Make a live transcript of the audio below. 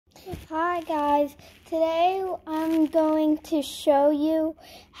Hi guys, today I'm going to show you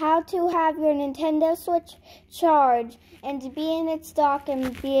how to have your Nintendo Switch charge and to be in its dock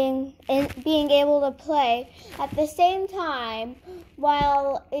and being able to play at the same time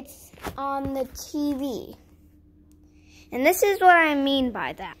while it's on the TV. And this is what I mean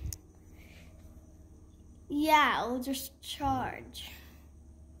by that. Yeah, it'll just charge.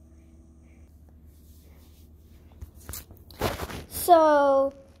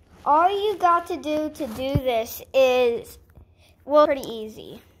 So all you got to do this is, well, pretty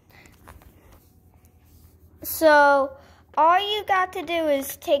easy. So all you got to do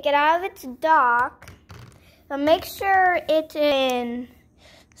is take it out of its dock, and make sure it's in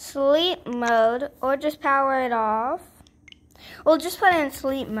sleep mode, or just power it off. We'll just put it in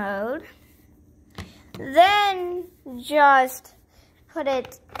sleep mode. Then just put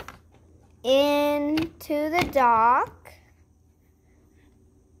it into the dock.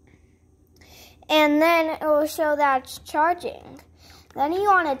 And then it will show that it's charging. Then you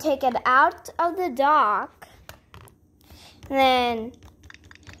want to take it out of the dock. Then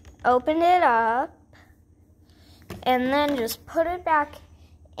open it up. And then just put it back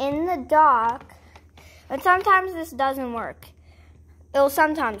in the dock. But sometimes this doesn't work. It'll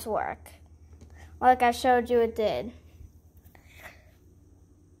sometimes work. Like I showed you it did.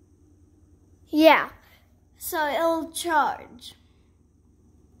 Yeah. So it'll charge.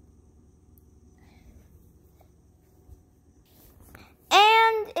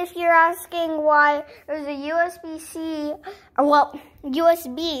 If you're asking why there's a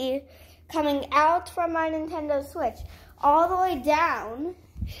USB coming out from my Nintendo Switch all the way down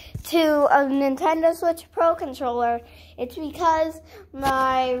to a Nintendo Switch Pro controller, it's because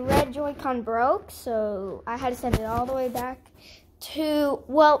my red Joy-Con broke, so I had to send it all the way back to,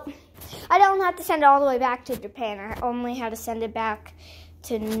 well, I don't have to send it all the way back to Japan. I only had to send it back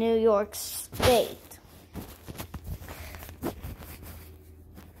to New York State.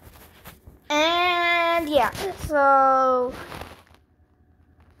 And yeah, so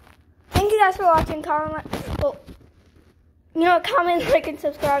thank you guys for watching. Comment, like, and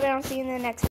subscribe, and I'll see you in the next